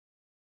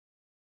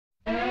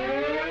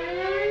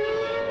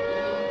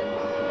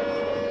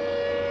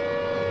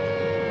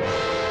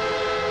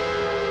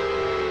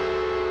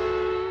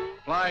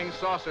flying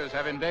saucers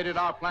have invaded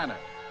our planet.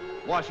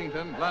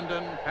 Washington,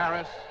 London,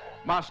 Paris,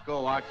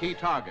 Moscow are key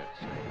targets.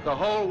 The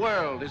whole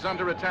world is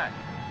under attack.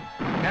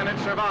 Can it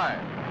survive?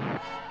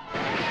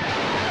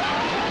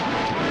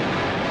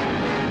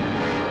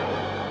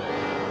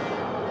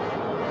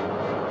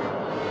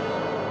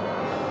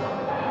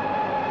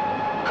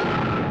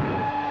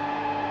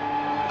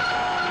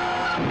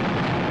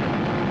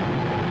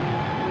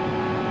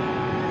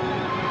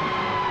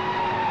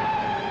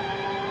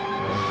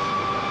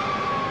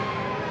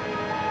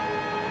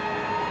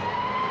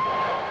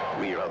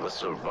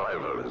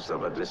 Survivors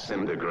of a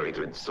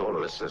disintegrated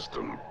solar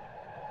system.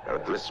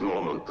 At this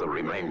moment, the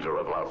remainder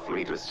of our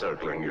fleet is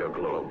circling your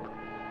globe.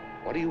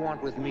 What do you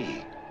want with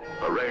me?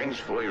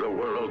 Arrange for your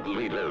world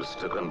leaders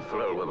to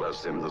confer with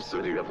us in the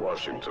city of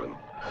Washington.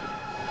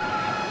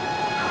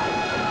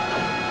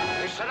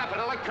 They set up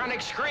an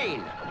electronic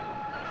screen.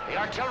 The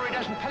artillery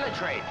doesn't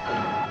penetrate.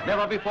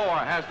 Never before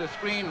has the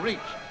screen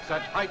reached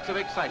such heights of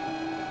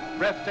excitement.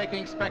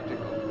 Breathtaking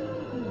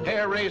spectacle.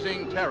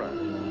 Hair-raising terror.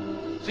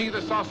 See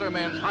the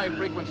saucermen's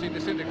high-frequency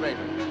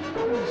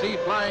disintegrators. See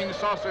flying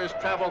saucers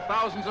travel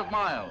thousands of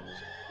miles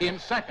in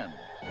seconds.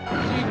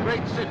 See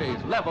great cities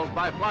leveled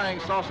by flying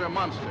saucer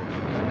monsters.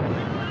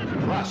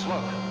 Russ,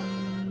 look.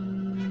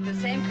 The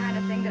same kind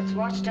of thing that's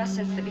watched us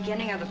since the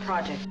beginning of the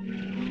project.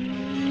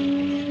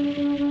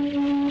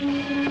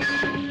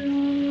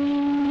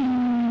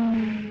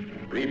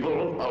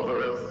 People of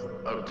Earth,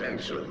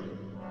 attention.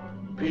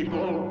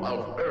 People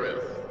of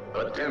Earth,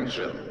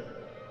 attention.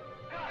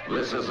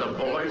 This is a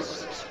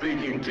voice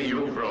speaking to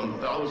you from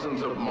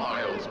thousands of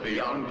miles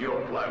beyond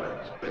your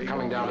planet. They're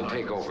coming down to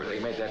take over.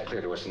 They made that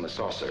clear to us in the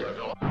saucer.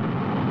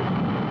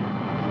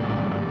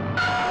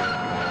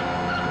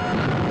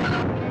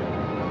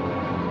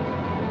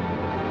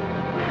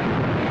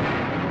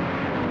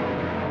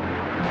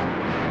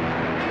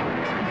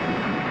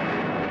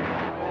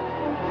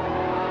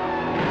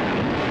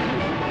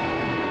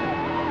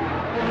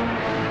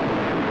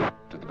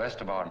 To the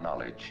best of our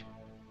knowledge,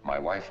 my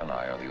wife and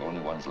I are the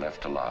only ones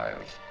left alive.